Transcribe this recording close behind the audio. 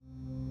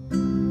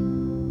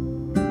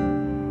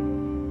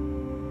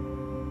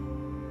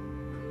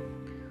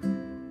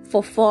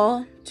For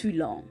far too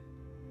long,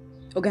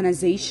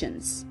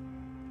 organizations,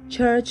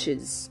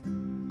 churches,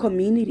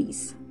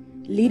 communities,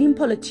 leading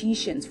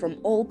politicians from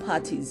all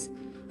parties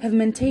have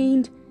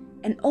maintained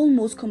an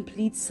almost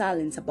complete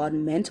silence about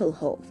mental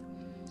health.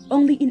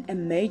 Only in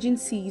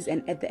emergencies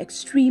and at the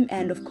extreme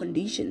end of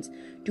conditions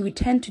do we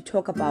tend to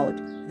talk about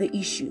the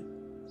issue.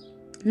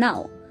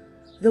 Now,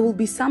 there will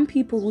be some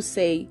people who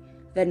say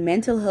that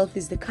mental health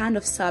is the kind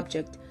of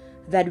subject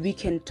that we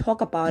can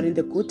talk about in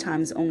the good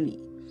times only,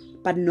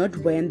 but not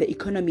when the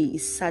economy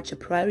is such a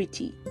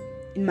priority.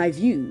 In my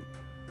view,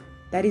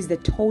 that is the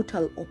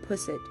total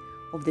opposite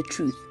of the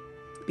truth,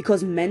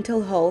 because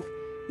mental health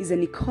is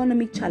an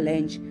economic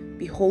challenge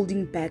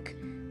holding back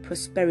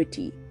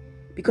prosperity.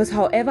 Because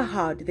however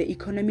hard the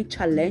economic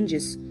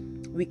challenges,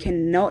 we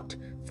cannot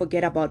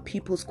forget about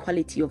people's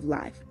quality of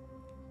life.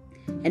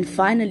 And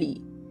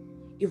finally,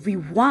 if we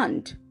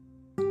want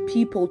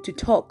people to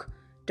talk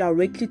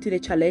directly to the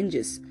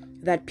challenges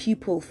that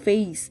people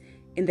face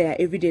in their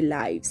everyday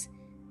lives,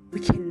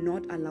 we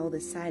cannot allow the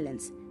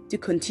silence to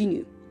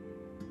continue.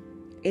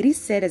 It is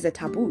said as a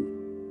taboo.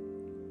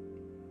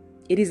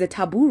 It is a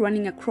taboo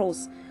running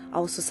across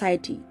our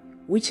society,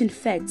 which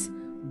infects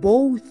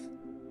both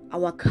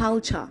our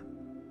culture,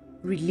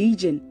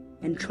 religion,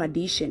 and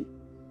tradition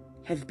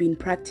have been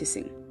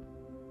practicing.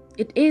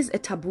 It is a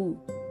taboo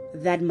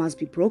that must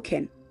be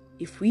broken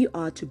if we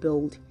are to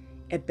build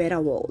a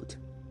better world.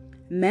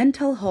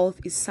 Mental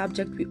health is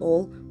subject we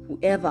all,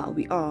 whoever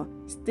we are,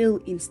 still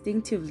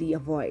instinctively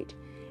avoid.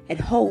 At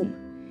home,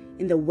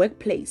 in the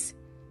workplace,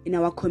 in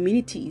our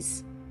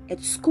communities,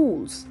 at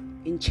schools,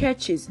 in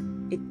churches,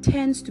 it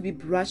tends to be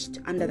brushed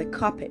under the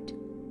carpet.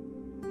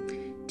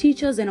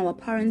 Teachers and our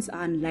parents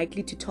are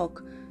unlikely to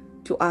talk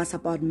to us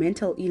about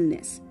mental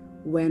illness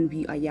when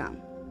we are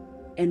young,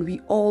 and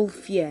we all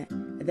fear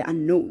the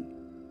unknown.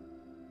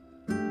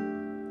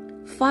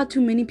 Far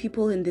too many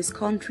people in this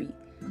country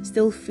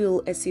still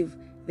feel as if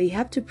they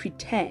have to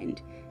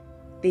pretend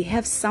they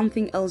have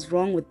something else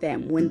wrong with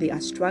them when they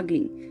are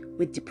struggling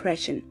with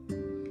depression.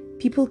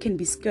 People can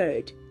be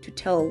scared to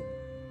tell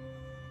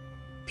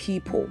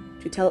people,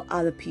 to tell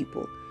other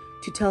people,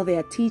 to tell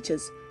their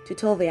teachers, to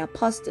tell their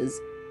pastors,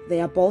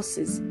 their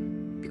bosses,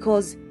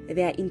 because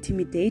they are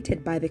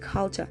intimidated by the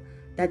culture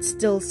that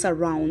still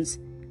surrounds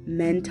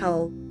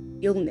mental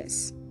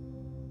illness.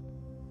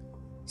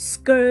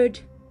 Scared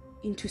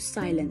into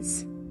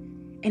silence.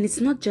 And it's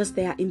not just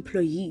their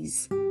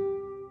employees,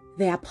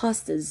 their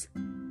pastors,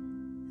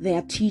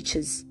 their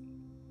teachers,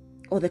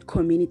 or the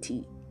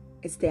community.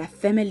 It's their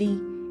family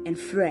and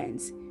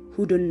friends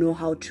who don't know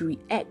how to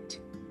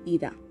react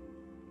either.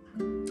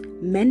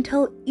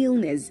 Mental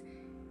illness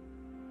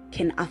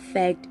can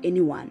affect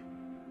anyone,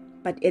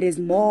 but it is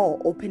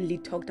more openly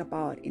talked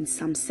about in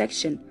some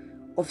section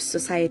of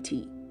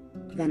society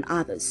than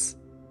others.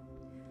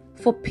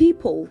 For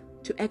people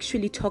to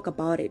actually talk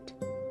about it,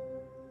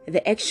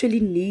 there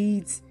actually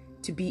needs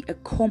to be a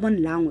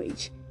common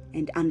language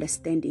and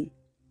understanding.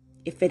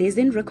 If it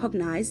isn't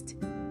recognized,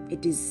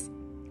 it is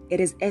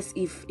as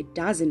if it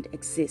doesn't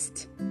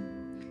exist.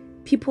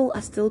 People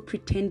are still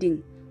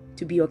pretending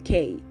to be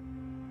okay.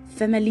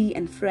 Family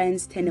and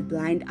friends turn a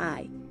blind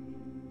eye.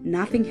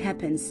 Nothing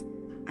happens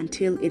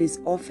until it is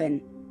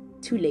often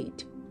too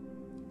late.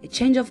 A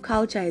change of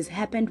culture has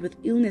happened with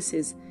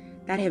illnesses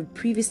that have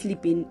previously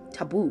been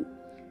taboo,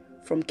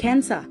 from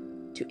cancer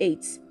to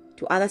AIDS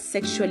to other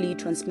sexually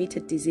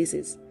transmitted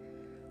diseases.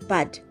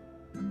 But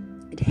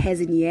it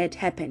hasn't yet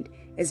happened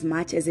as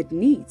much as it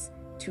needs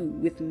to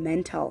with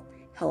mental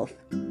health.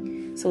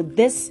 So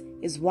this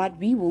is what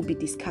we will be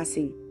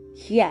discussing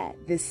here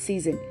this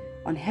season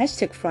on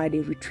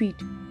 #Friday Retreat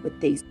with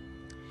Daisy.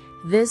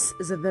 This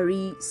is a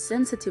very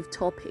sensitive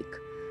topic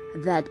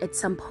that at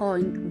some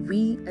point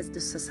we as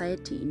the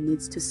society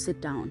needs to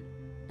sit down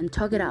and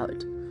talk it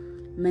out.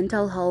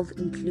 Mental health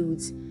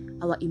includes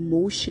our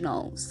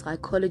emotional,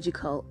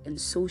 psychological, and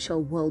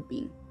social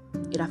well-being.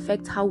 It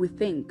affects how we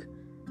think,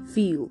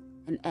 feel,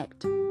 and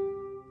act.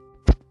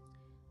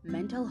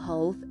 Mental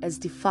health, as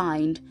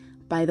defined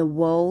by the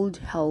World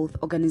Health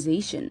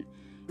Organization,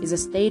 is a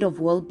state of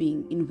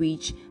well-being in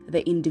which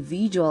the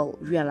individual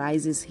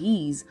realizes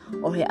his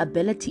or her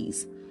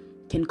abilities,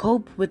 can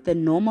cope with the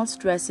normal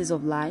stresses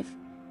of life,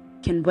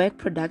 can work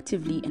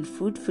productively and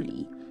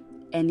fruitfully,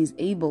 and is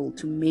able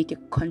to make a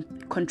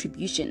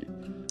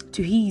contribution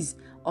to his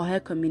or her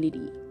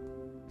community.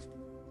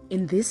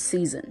 In this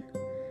season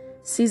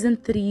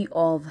 3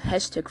 of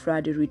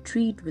 #Friday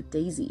Retreat with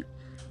Daisy,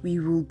 we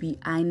will be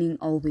ironing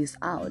all this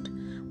out.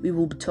 We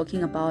will be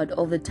talking about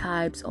all the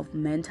types of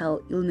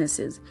mental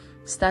illnesses,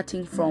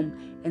 starting from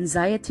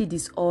anxiety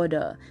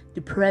disorder,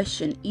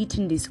 depression,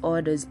 eating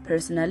disorders,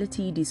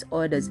 personality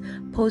disorders,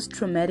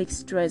 post-traumatic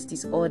stress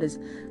disorders,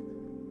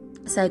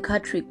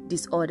 psychiatric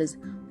disorders.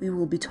 We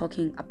will be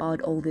talking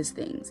about all these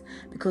things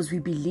because we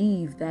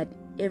believe that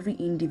every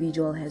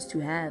individual has to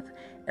have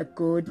a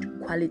good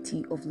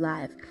quality of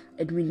life,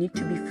 and we need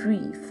to be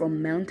free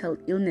from mental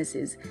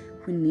illnesses.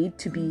 We need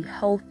to be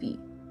healthy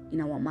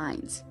in our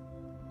minds.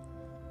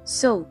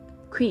 So,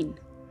 Queen,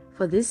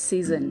 For this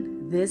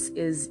season, this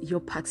is your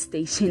Park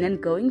Station, and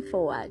going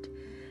forward,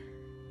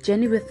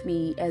 journey with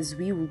me as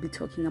we will be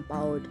talking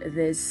about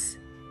this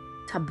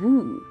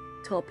taboo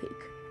topic.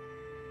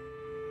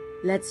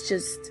 Let's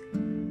just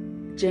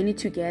journey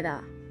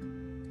together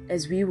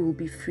as we will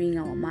be freeing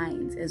our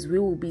minds, as we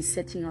will be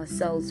setting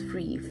ourselves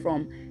free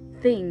from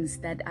things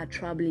that are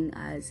troubling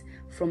us,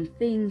 from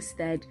things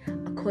that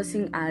are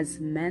causing us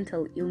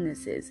mental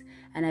illnesses.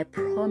 And I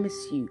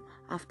promise you,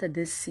 after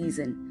this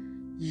season,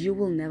 you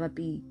will never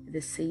be the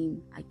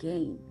same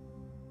again.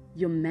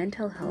 Your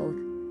mental health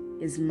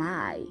is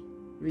my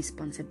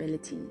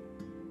responsibility.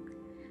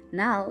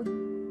 Now,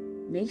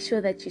 make sure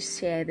that you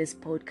share this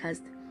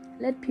podcast.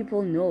 Let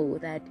people know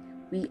that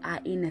we are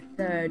in a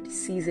third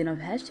season of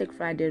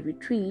 #Friday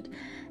Retreat,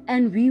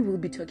 and we will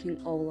be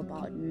talking all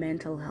about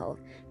mental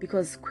health.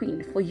 Because,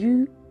 Queen, for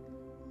you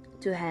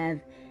to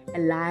have a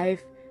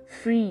life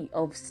free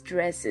of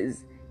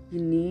stresses,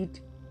 you need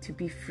to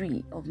be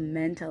free of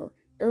mental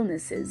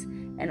illnesses.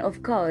 And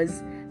of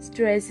course,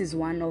 stress is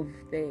one of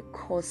the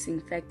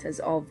causing factors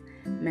of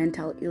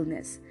mental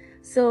illness.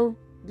 So,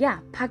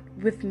 pack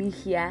with me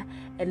here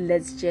and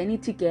let's journey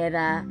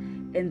together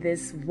in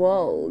this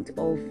world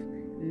of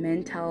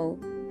mental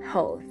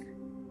health.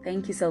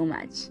 Thank you so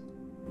much.